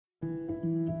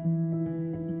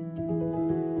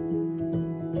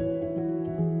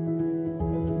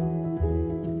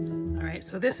right,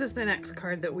 so this is the next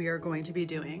card that we are going to be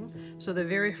doing. So the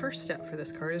very first step for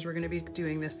this card is we're going to be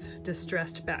doing this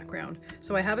distressed background.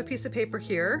 So I have a piece of paper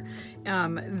here.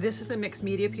 This is a mixed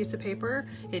media piece of paper.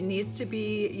 It needs to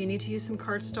be, you need to use some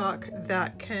cardstock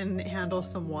that can handle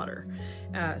some water.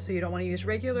 So you don't want to use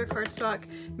regular cardstock.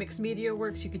 Mixed media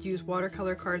works. You could use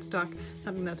watercolor cardstock,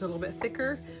 something that's a little bit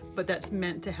thicker, but that's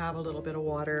meant to have a little bit of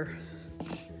water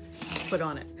put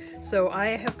on it. So I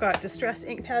have got distress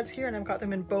ink pads here, and I've got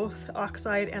them in both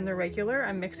Oxide and the regular.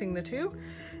 I'm mixing the two.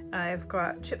 I've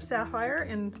got chipped sapphire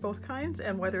in both kinds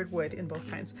and weathered wood in both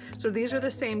kinds. So these are the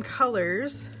same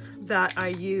colors that I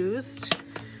used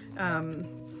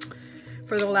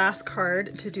for the last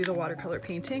card to do the watercolor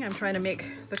painting. I'm trying to make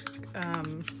the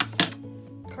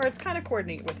cards kind of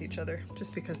coordinate with each other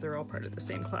just because they're all part of the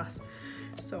same class.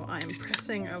 So I'm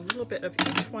pressing a little bit of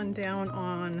each one down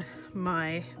on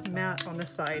my mat on the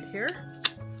side here,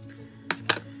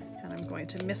 and I'm going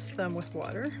to mist them with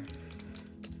water.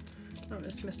 Oh,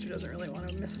 this mister doesn't really want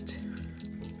to mist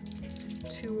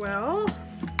too well.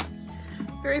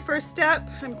 Very first step,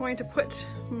 I'm going to put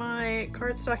my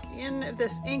cardstock in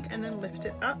this ink and then lift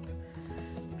it up.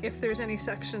 If there's any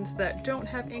sections that don't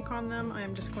have ink on them,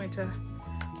 I'm just going to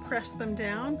press them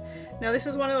down. Now this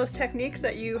is one of those techniques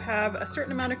that you have a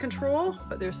certain amount of control,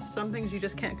 but there's some things you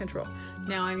just can't control.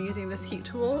 Now I'm using this heat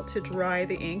tool to dry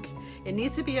the ink. It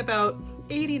needs to be about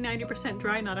 80–90%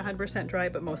 dry, not 100% dry,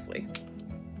 but mostly.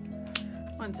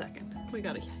 1 second, we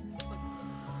got it.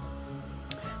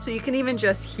 So you can even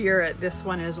just hear it. This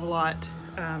one is a lot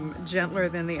gentler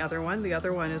than the other one. The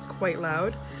other one is quite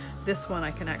loud. This one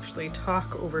I can actually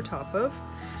talk over top of.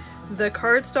 The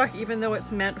cardstock, even though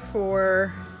it's meant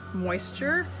for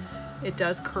moisture, it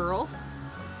does curl,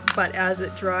 but as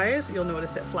it dries, you'll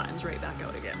notice it flattens right back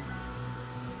out again.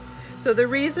 So the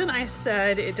reason I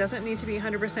said it doesn't need to be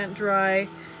 100% dry,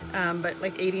 but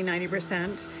like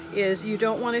 80–90%, is you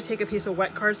don't want to take a piece of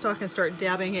wet cardstock and start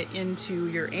dabbing it into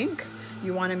your ink.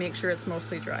 You want to make sure it's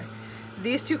mostly dry.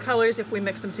 These two colors, if we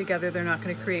mix them together, they're not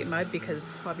going to create mud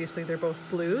because obviously they're both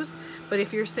blues. But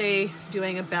if you're, say,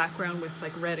 doing a background with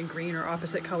like red and green or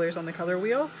opposite colors on the color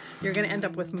wheel, you're going to end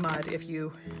up with mud if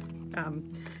you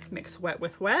mix wet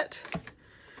with wet.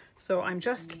 So I'm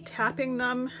just tapping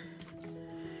them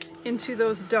into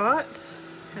those dots,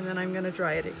 and then I'm going to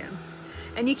dry it again.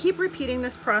 And you keep repeating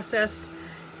this process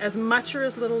as much or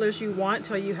as little as you want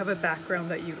till you have a background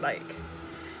that you like.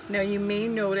 Now you may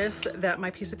notice that my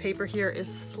piece of paper here is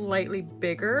slightly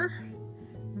bigger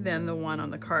than the one on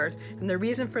the card. And the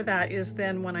reason for that is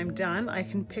then when I'm done, I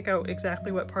can pick out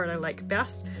exactly what part I like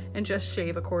best and just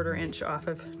shave a 1/4 inch off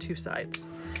of two sides.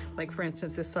 Like for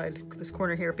instance, this side, this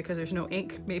corner here, because there's no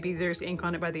ink, maybe there's ink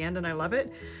on it by the end and I love it,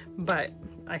 but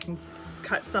I can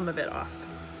cut some of it off.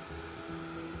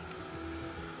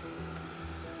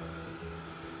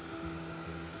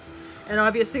 And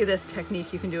obviously this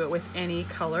technique, you can do it with any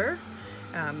color.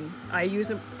 I use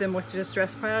them with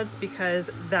distress pads because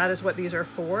that is what these are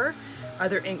for.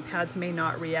 Other ink pads may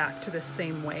not react to the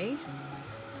same way.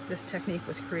 This technique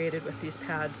was created with these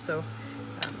pads, so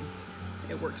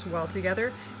it works well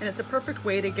together. And it's a perfect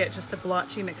way to get just a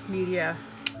blotchy mixed media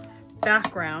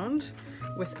background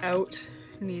without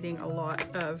needing a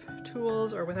lot of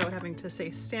tools or without having to,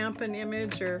 say, stamp an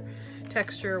image or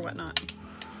texture or whatnot.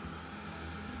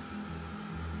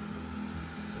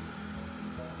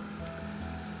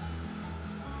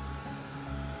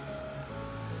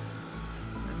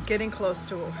 Getting close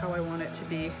to how I want it to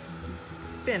be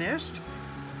finished.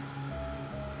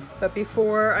 But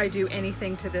before I do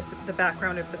anything to this, the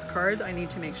background of this card, I need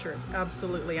to make sure it's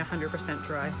absolutely 100%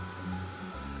 dry.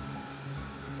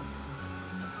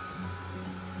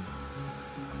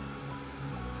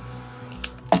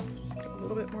 Just get a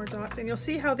little bit more dots, and you'll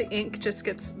see how the ink just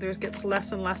gets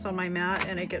less and less on my mat,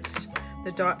 and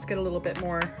the dots get a little bit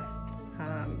more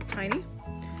tiny.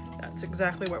 That's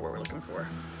exactly what we're looking for.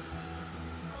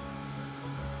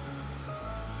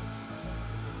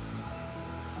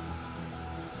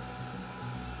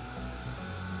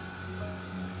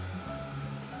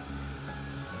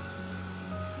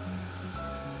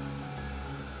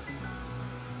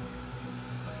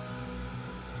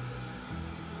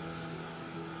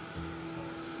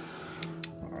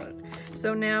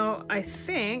 So now I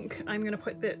think I'm going to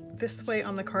put it this way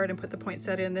on the card and put the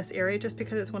poinsettia in this area just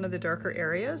because it's one of the darker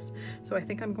areas. So I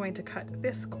think I'm going to cut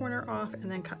this corner off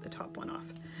and then cut the top one off.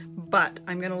 But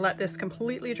I'm going to let this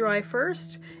completely dry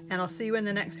first, and I'll see you in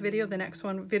the next video. The next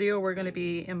video we're going to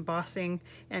be embossing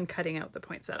and cutting out the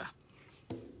poinsettia.